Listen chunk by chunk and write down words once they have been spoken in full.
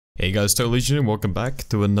Hey guys, Legion, and welcome back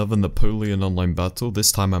to another Napoleon online battle.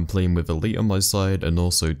 This time I'm playing with Elite on my side and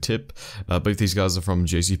also Tip. Both these guys are from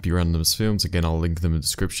JCP Randoms Films. Again, I'll link them in the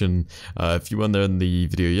description. If you weren't there in the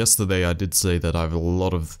video yesterday, I did say that I have a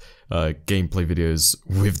lot of gameplay videos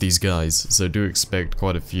with these guys, so do expect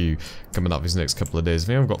quite a few coming up these next couple of days. I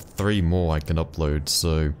think I've got 3 more I can upload,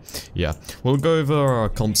 so yeah. We'll go over our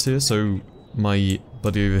comps here. So my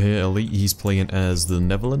buddy over here, Elite, he's playing as the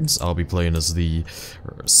Netherlands. I'll be playing as the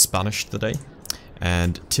Spanish today.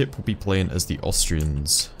 And Tip will be playing as the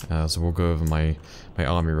Austrians. So we'll go over my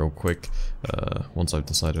army real quick. Once I've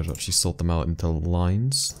decided to actually sort them out into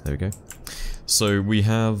lines. There we go. So we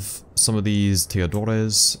have some of these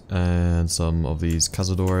Teodores and some of these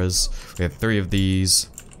Cazadores. We have 3 of these.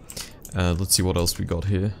 Let's see what else we got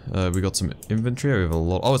here. We got some infantry. We have a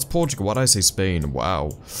lot. Oh, it's Portugal. Why did I say Spain?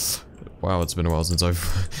 Wow. Wow, it's been a while since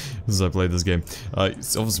I played this game.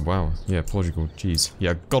 It's obviously, wow, yeah, Portugal, jeez.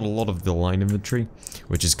 Yeah, I've got a lot of the line infantry,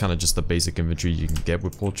 which is kind of just the basic infantry you can get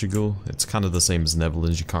with Portugal. It's kind of the same as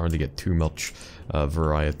Netherlands, you can't really get too much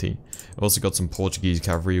variety. I've also got some Portuguese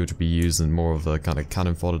cavalry, which will be used in more of a kind of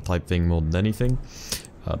cannon fodder type thing more than anything.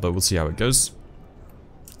 But we'll see how it goes.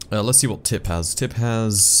 Let's see what Tip has. Tip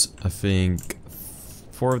has, I think,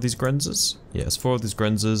 4 of these Grenzers. Yes, 4 of these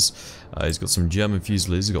Grenzers. He's got some German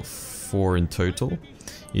Fusiliers. He's got 4 in total.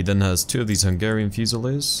 He then has 2 of these Hungarian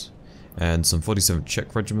Fusiliers, and some 47th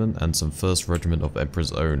Czech Regiment, and some 1st Regiment of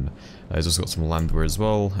Emperor's Own. He's also got some Landwehr as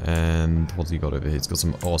well, and what's he got over here? He's got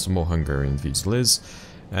some more Hungarian Fusiliers,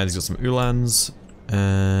 and he's got some Uhlans,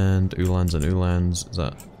 and Uhlans. Is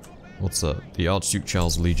that, what's that? The Archduke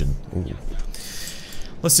Charles Legion. Ooh.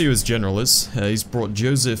 Let's see who his general is. He's brought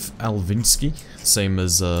Joseph Alvinsky, same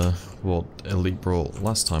as what Elite brought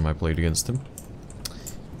last time I played against him.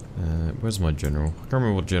 Where's my general? I can't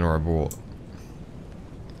remember what general I brought.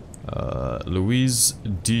 Luis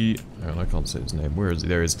D. Oh, I can't say his name. Where is he?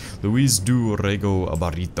 There he is. Luis do Rego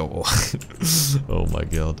Abarito. Oh my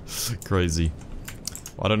god. Crazy.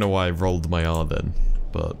 I don't know why I rolled my R then,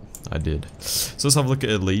 but I did. So let's have a look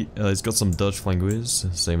at Elite. He's got some Dutch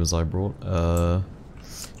flanguers, same as I brought.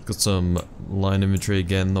 Got some line infantry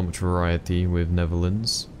again, not much variety with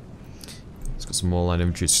Netherlands. He's got some more line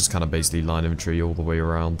infantry, it's just kind of basically line infantry all the way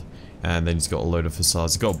around. And then he's got a load of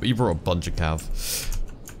hussars. He brought a bunch of cav.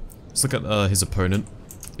 Let's look at his opponent,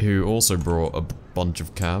 who also brought a bunch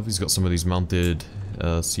of cav. He's got some of these mounted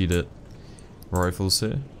Seeded rifles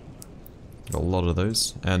here. Got a lot of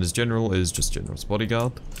those. And his general is just General's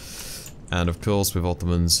Bodyguard. And of course with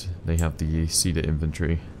Ottomans, they have the Seeded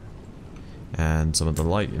infantry. And some of the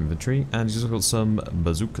light infantry, and he's also got some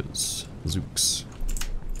bazookas.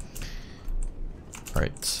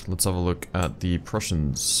 Alright, let's have a look at the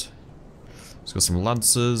Prussians. He's got some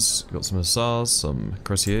lancers, got some hussars, some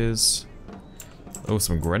cuirassiers. Oh,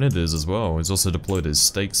 some grenadiers as well. He's also deployed his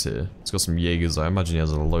stakes here. He's got some Jaegers. I imagine he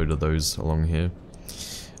has a load of those along here.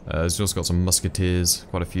 He's also got some musketeers,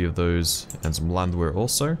 quite a few of those, and some Landwehr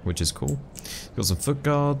also, which is cool. He's got some foot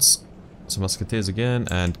guards, some musketeers again,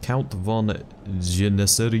 and Count von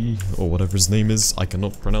Geneseri, or whatever his name is, I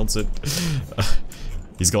cannot pronounce it.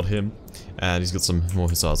 He's got him, and he's got some more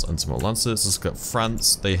hussars and some more lancers. Let's look at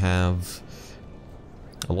France. They have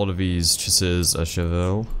a lot of these chasseurs à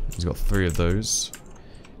cheval. He's got 3 of those,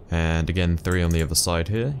 and again 3 on the other side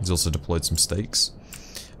here. He's also deployed some stakes.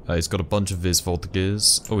 He's got a bunch of his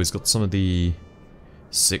Voltigeurs. Oh, he's got some of the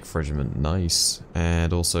 6th Regiment, nice,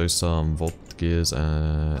 and also some Voltigeurs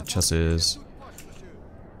and chasseurs,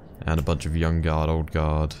 and a bunch of young guard, old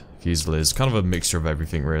guard, Fusiliers, kind of a mixture of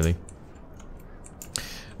everything really.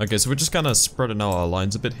 Okay, so we're just kind of spreading out our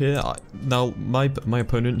lines a bit here. Now, my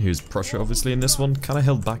opponent, who's Prussia obviously in this one, kind of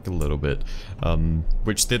held back a little bit,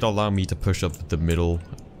 which did allow me to push up the middle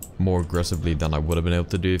more aggressively than I would have been able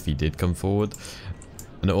to do if he did come forward.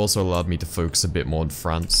 And it also allowed me to focus a bit more on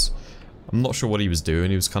France. I'm not sure what he was doing,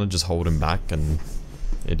 he was kind of just holding back, and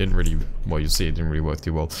it didn't really, well, you'll see it didn't really work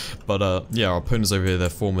too well. But yeah, our opponents over here, they're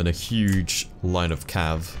forming a huge line of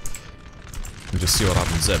cav. We'll just see what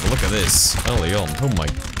happens there, but look at this, early on, oh my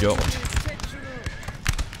god.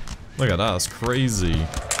 Look at that, that's crazy.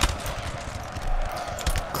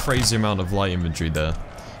 Crazy amount of light infantry there.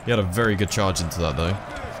 He had a very good charge into that though.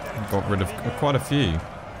 Got rid of quite a few.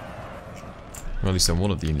 Well, at least on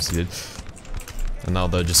one of the units he did. And now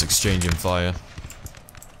they're just exchanging fire.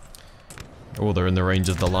 Oh, they're in the range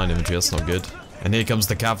of the line infantry, that's not good. And here comes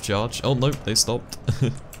the cav charge. Oh, nope, they stopped.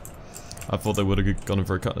 I thought they would have gone in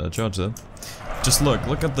for a charge there. Just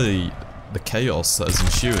look at the chaos that is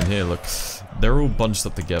ensuing here. Look, they're all bunched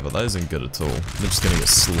up together. That isn't good at all. They're just gonna get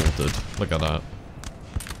slaughtered. Look at that.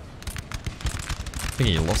 I think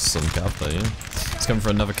he lost some cav there, yeah. It's coming for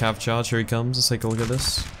another cav charge. Here he comes. Let's take a look at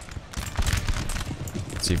this.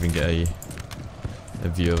 Let's see if we can get a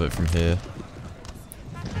view of it from here.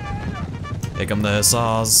 Here come the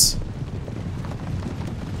hussars.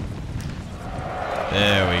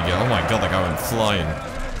 There we go. Oh my god, that guy went flying.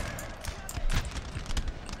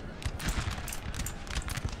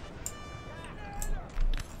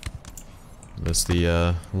 That's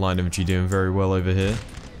the line infantry doing very well over here.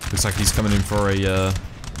 Looks like he's coming in for a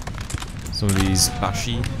some of these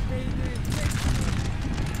bashi.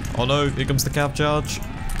 Oh no, here comes the cav charge.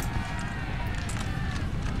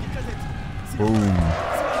 Boom.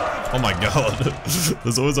 Oh my god.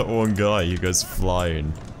 There's always that one guy who goes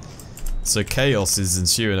flying. So chaos is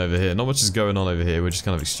ensuing over here. Not much is going on over here. We're just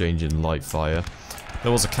kind of exchanging light fire.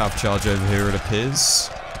 There was a cav charge over here, it appears.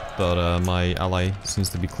 But my ally seems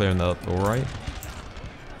to be clearing that up alright.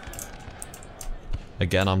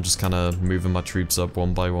 Again, I'm just kind of moving my troops up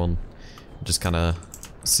one by one. Just kind of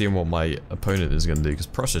seeing what my opponent is going to do. Because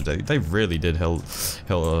Prussia, they really did hold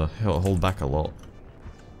back a lot.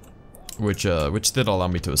 Which did allow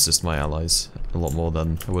me to assist my allies a lot more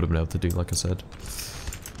than I would have been able to do, like I said.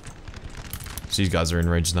 So these guys are in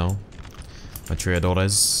range now. My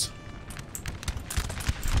Triadores.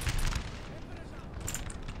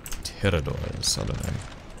 Tiradores, I don't know.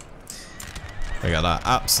 I got that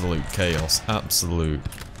absolute chaos, absolute.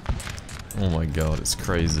 Oh my god, it's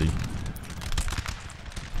crazy.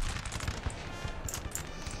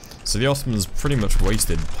 So the Ottomans pretty much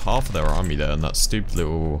wasted half of their army there in that stupid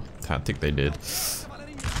little tactic they did.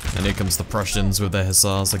 And here comes the Prussians with their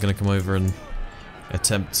hussars. They're gonna come over and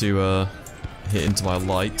attempt to hit into my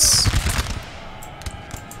lights.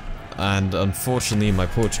 And unfortunately my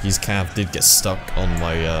Portuguese cav did get stuck on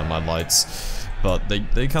my my lights, but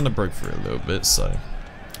they kind of broke through a little bit. So,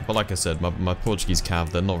 but like I said, my Portuguese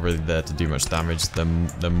cav, they're not really there to do much damage.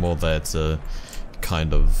 They're more there to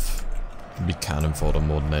kind of be cannon fodder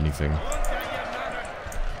more than anything.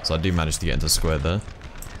 So I do manage to get into square there.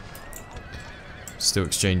 Still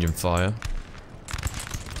exchanging fire.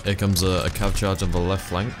 Here comes a cav charge on the left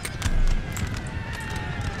flank.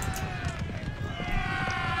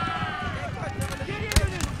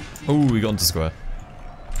 Oh, we got into square.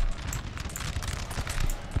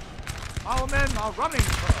 Our men are running.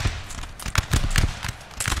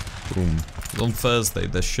 Boom. On Thursday,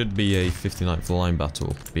 there should be a 59th line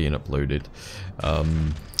battle being uploaded,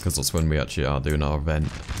 because that's when we actually are doing our event.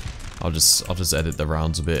 I'll just edit the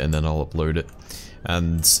rounds a bit and then I'll upload it.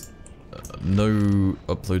 And no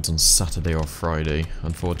uploads on Saturday or Friday,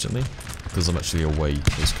 unfortunately, because I'm actually away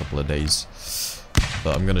those couple of days.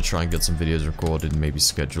 But I'm gonna try and get some videos recorded and maybe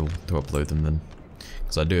schedule to upload them then,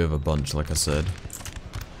 because I do have a bunch, like I said.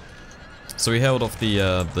 So we held off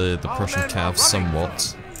the Prussian cav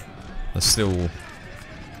somewhat. They're still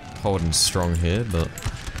holding strong here, but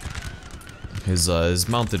his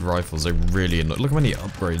mounted rifles, they really annoy. Look how many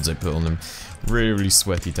upgrades they put on them. Really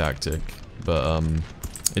sweaty tactic, but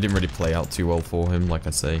it didn't really play out too well for him, like I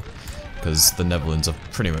say, because the Netherlands have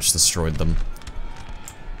pretty much destroyed them.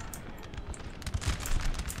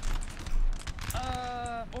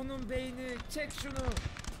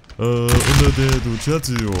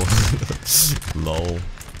 Lol.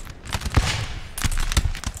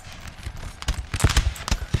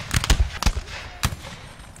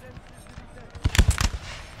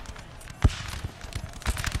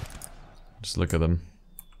 Just look at them.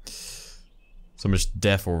 So much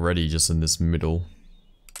death already just in this middle.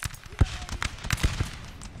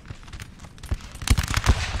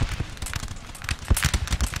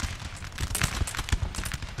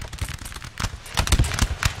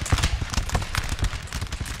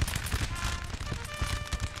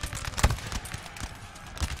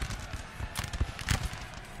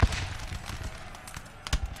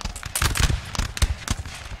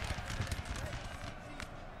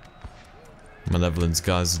 My Netherlands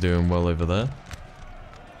guys are doing well over there.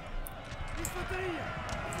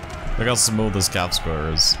 Look how small this cap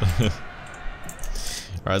square is. Alright,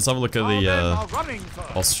 let's have a look at the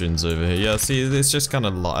Austrians over here. Yeah, see, it's just kind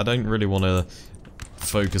of light. I don't really want to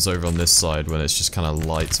focus over on this side when it's just kind of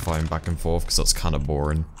lights firing back and forth, because that's kind of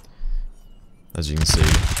boring. As you can see.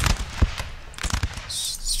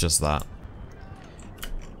 It's just that.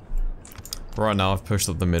 Right now I've pushed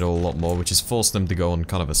up the middle a lot more, which has forced them to go on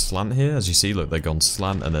kind of a slant here. As you see, look, they've gone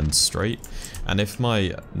slant and then straight. And if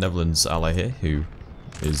my Netherlands ally here, who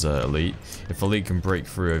is elite, if elite can break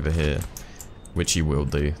through over here, which he will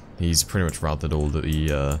do, he's pretty much routed all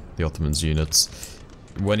the Ottomans units.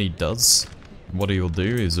 When he does, what he'll do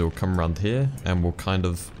is he'll come around here and we'll kind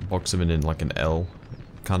of box him in like an L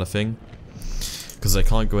kind of thing, because they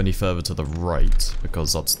can't go any further to the right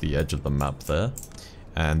because that's the edge of the map there.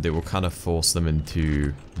 and it will kind of force them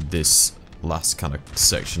into this last kind of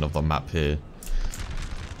section of the map here.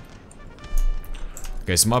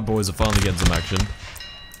 Okay, so my boys are finally getting some action.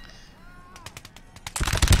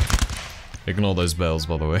 Ignore those bells,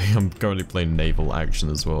 by the way. I'm currently playing naval action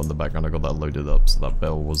as well in the background. I got that loaded up, so that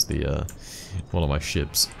bell was the one of my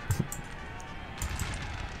ships.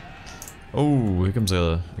 Oh, here comes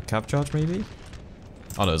a cav charge, maybe?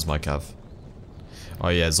 Oh no, it's my cav. Oh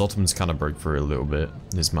yeah, his Ottomans kind of broke through a little bit.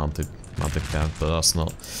 His mounted cav, but that's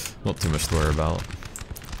not too much to worry about.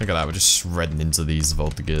 Look at that, we're just shredding into these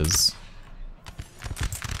Voltigeurs.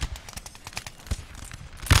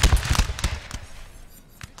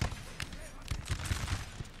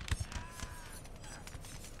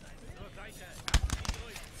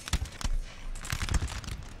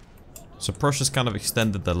 So Prussia's kind of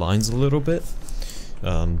extended their lines a little bit,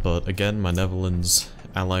 but again, my Netherlands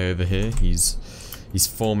ally over here, he's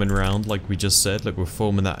forming round like we just said. Look, we're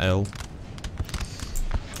forming that L,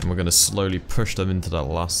 and we're gonna slowly push them into that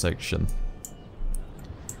last section.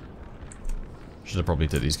 Should have probably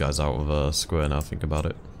took these guys out of square now. Think about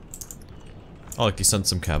it. Oh, look, he sent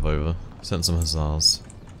some cav over, sent some hussars.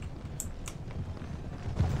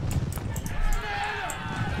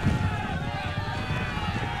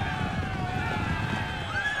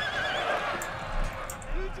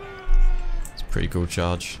 Pretty cool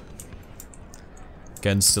charge.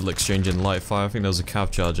 Again, still exchanging light fire. I think there was a cav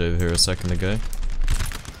charge over here a second ago.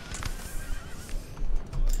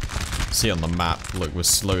 See on the map, look, we're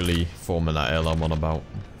slowly forming that L I'm on about.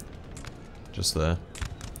 Just there.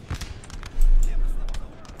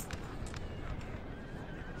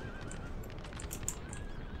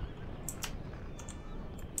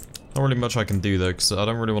 Not really much I can do though, because I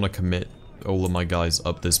don't really want to commit all of my guys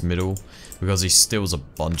up this middle, because he steals a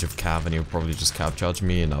bunch of cav and he'll probably just cav charge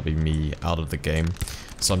me and that'll be me out of the game.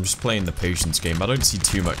 So I'm just playing the patience game. I don't see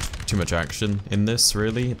too much action in this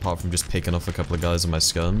really, apart from just picking off a couple of guys on my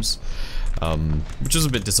skirms, which is a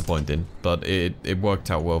bit disappointing, but it worked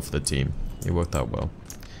out well for the team. It worked out well.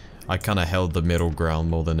 I kind of held the middle ground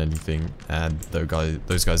more than anything, and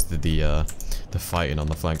those guys did the fighting on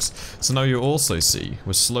the flanks. So now you also see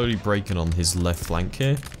we're slowly breaking on his left flank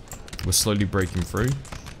here. We're slowly breaking through,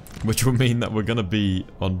 which will mean that we're gonna be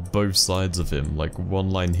on both sides of him, like one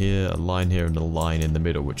line here, a line here, and a line in the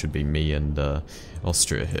middle, which would be me and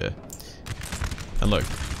Austria here. And look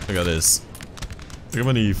at this. Look how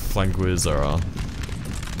many flanqueurs there are.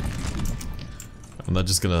 And they're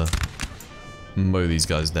just gonna mow these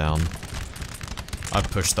guys down. I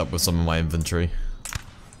pushed up with some of my infantry.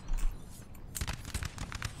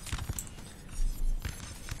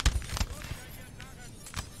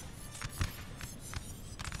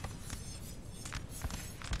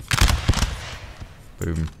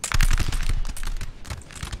 Boom.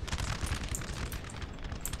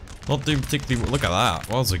 Not doing particularly. Look at that.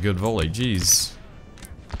 That was a good volley. Jeez.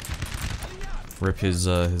 Rip his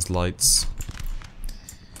lights.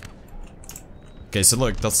 Okay, so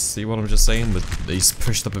look, see what I'm just saying? He's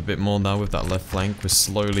pushed up a bit more now with that left flank. We're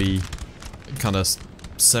slowly kind of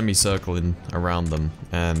semi-circling around them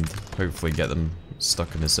and hopefully get them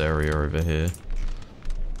stuck in this area over here.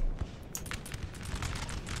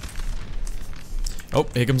 Oh,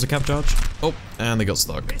 here comes a cav charge. Oh, and they got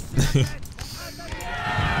stuck.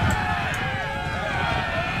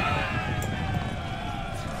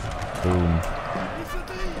 Boom.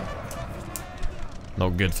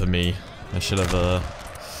 Not good for me. I should have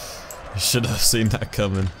seen that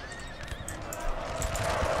coming.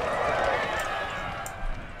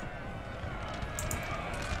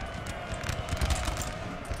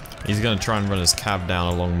 He's gonna try and run his cav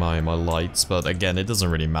down along my lights, but again, it doesn't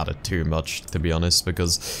really matter too much, to be honest,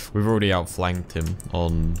 because we've already outflanked him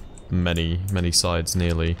on many sides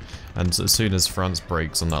nearly, and as soon as France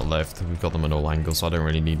breaks on that left, we've got them at all angles, so I don't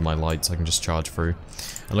really need my lights. I can just charge through.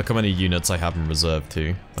 And look how many units I have in reserve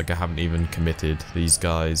too. Like, I haven't even committed these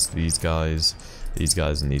guys, these guys, these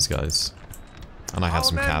guys, and these guys. And I have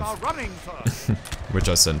some cav, which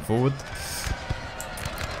I sent forward.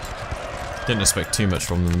 Didn't expect too much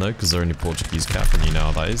from them though, because they're only Portuguese cav, and you know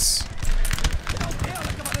how that is.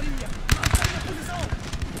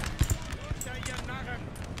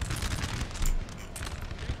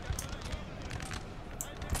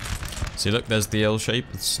 See, look, there's the L shape.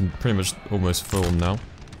 It's pretty much almost full now.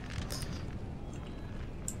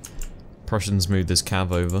 Prussians moved this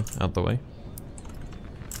cav over, out the way.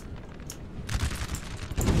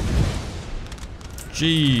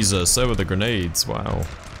 Jesus, so were the grenades, wow.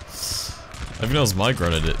 I think that was my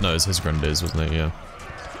grenadier. No, it was his grenadiers, wasn't it? Yeah.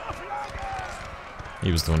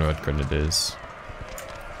 He was the one who had grenadiers.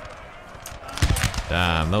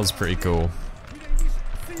 Damn, that was pretty cool.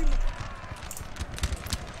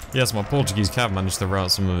 Yes, my Portuguese cav managed to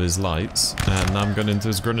rout some of his lights, and now I'm going into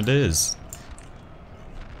his grenadiers.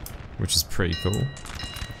 Which is pretty cool.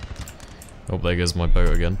 Oh, there goes my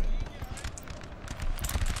boat again.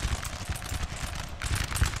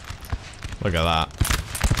 Look at that.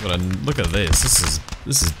 Look at this.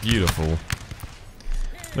 This is beautiful.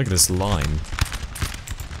 Look at this line.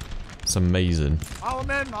 It's amazing. Our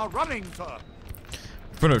men are running, sir.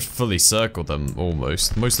 Pretty much fully circled them,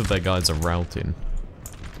 almost. Most of their guys are routing.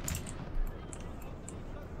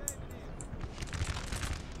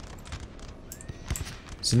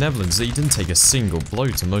 So Netherlands, he didn't take a single blow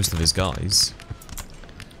to most of his guys.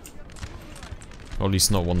 Or at least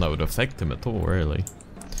not one that would affect him at all, really.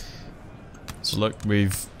 So look,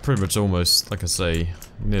 we've pretty much almost, like I say,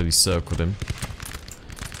 nearly circled him.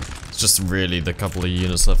 It's just really the couple of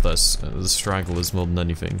units left that's the stragglers more than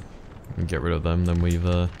anything. We can get rid of them, then we've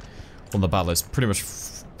won the battle. It's pretty much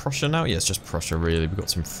Prussia now? Yeah, it's just Prussia really. We've got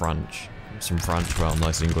some French. Well,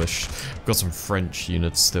 nice English. We've got some French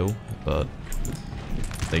units still, but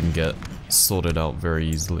they can get sorted out very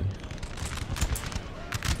easily.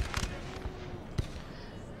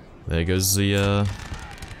 There goes the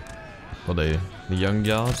the young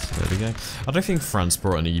guard. There we go. I don't think France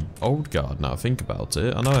brought any old guard now I think about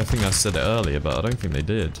it. I think I said it earlier, but I don't think they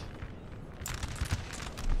did.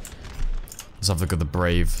 Let's have a look at the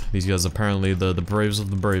brave. These guys are apparently the braves of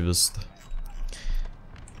the bravest.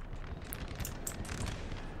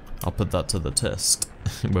 I'll put that to the test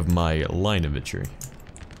with my line of victory.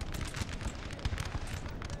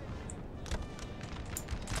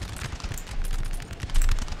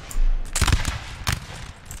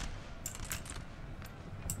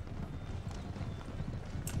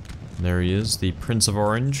 There he is, the Prince of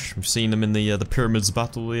Orange. We've seen him in the Pyramids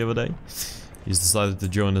battle the other day. He's decided to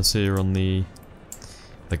join us here on the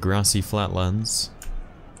grassy flatlands.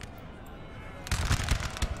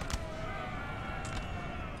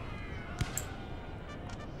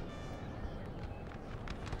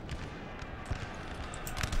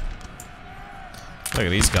 Look at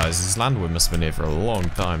these guys. This landwind must have been here for a long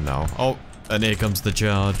time now. Oh, and here comes the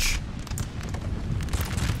charge.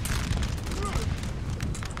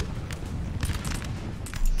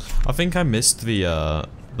 I think I missed the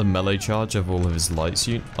melee charge of all of his light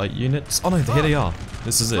units. Oh no, here they are.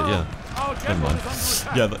 This is it, yeah. Never mind.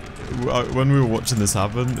 Yeah, when we were watching this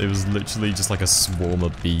happen, it was literally just like a swarm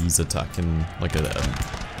of bees attacking like an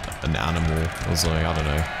animal or something. I don't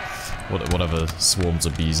know. Whatever swarms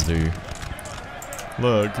of bees do.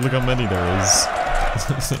 Look how many there is.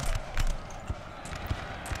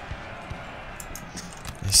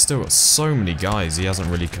 He's still got so many guys. He hasn't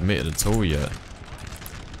really committed at all yet.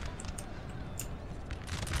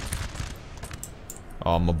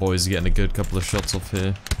 Oh, my boy's getting a good couple of shots off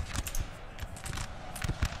here.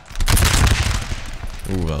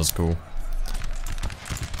 Ooh, that was cool.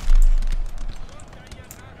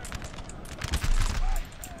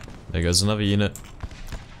 There goes another unit.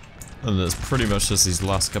 And there's pretty much just these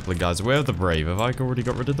last couple of guys. Where are the brave? Have I already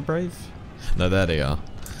got rid of the brave? No, there they are.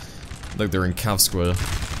 Look, they're in Cav Square.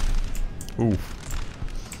 Ooh.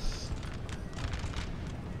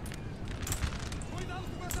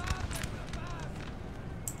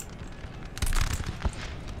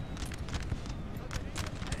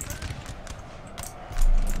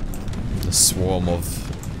 Swarm of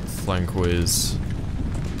flanqueers.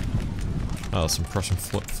 Oh, some Prussian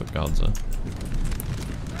foot guards there.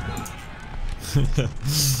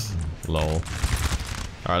 Lol.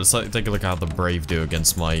 Alright, let's take a look at how the brave do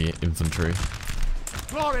against my infantry.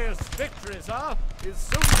 Glorious victory, sir, is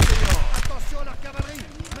soon to be yours. Attention, la cavalerie!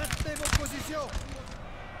 Maintenez vos positions!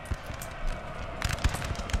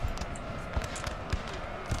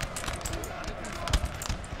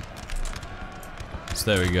 So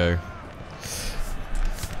there we go.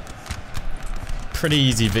 Pretty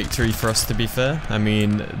easy victory for us, to be fair. I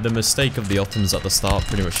mean, the mistake of the Ottomans at the start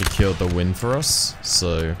pretty much secured the win for us,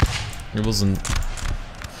 so it wasn't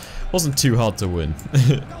too hard to win.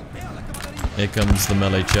 Here comes the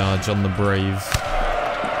melee charge on the brave.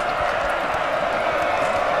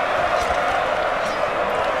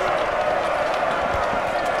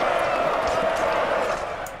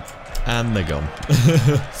 And they're gone.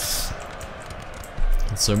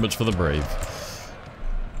 So much for the brave.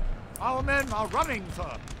 Our men are running,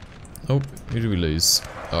 sir. Oh, who do we lose?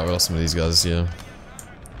 Oh, we lost some of these guys, yeah.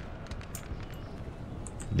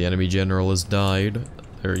 The enemy general has died.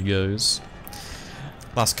 There he goes.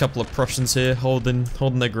 Last couple of Prussians here, holding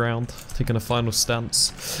their ground, taking a final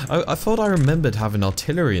stance. I thought I remembered having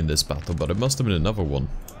artillery in this battle, but it must have been another one.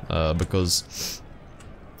 Because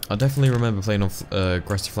I definitely remember playing on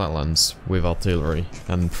grassy flatlands with artillery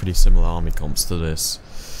and pretty similar army comps to this.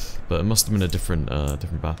 but it must have been a different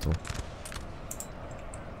battle.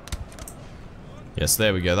 Yes,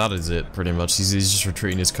 there we go. That is it, pretty much. He's just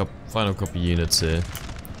retreating his final couple units here.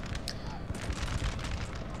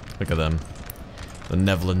 Look at them. The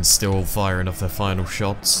Netherlands still firing off their final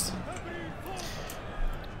shots.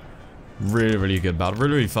 Really, really good battle.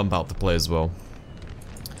 Really, really fun battle to play as well.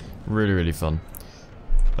 Really, really fun.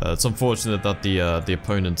 It's unfortunate that the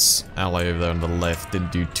opponent's ally over there on the left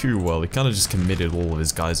didn't do too well. He kind of just committed all of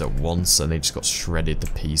his guys at once and they just got shredded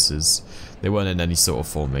to pieces. They weren't in any sort of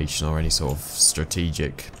formation or any sort of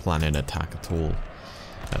strategic planning attack at all.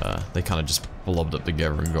 They kind of just blobbed up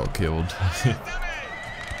together and got killed.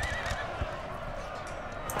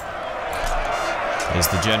 Here's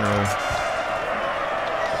the general.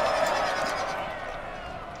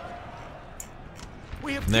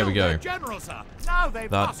 And there we go.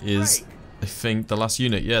 That is, I think, the last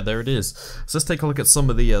unit. Yeah, there it is. So let's take a look at some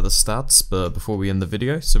of the stats before we end the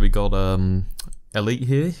video. So we got Elite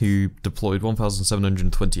here, who deployed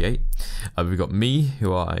 1,728. We got me,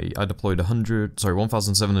 who I deployed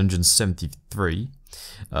 1,773.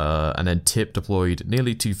 And then Tip deployed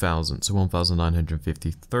nearly 2,000, so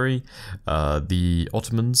 1,953. The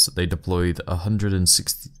Ottomans, they deployed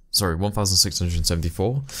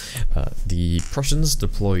 1,674. The Prussians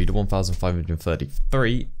deployed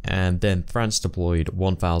 1,533, and then France deployed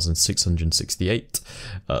 1,668.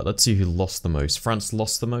 Let's see who lost the most. France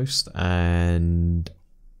lost the most, and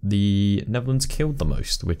the Netherlands killed the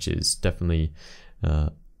most, which is definitely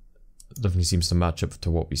seems to match up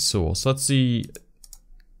to what we saw. So let's see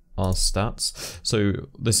our stats. So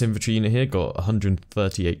this infantry unit here got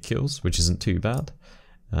 138 kills, which isn't too bad,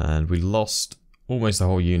 and we lost almost the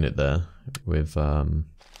whole unit there with our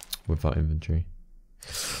infantry.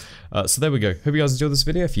 So there we go. Hope you guys enjoyed this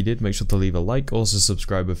video. If you did, make sure to leave a like, also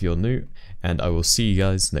subscribe if you're new, and I will see you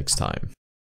guys next time.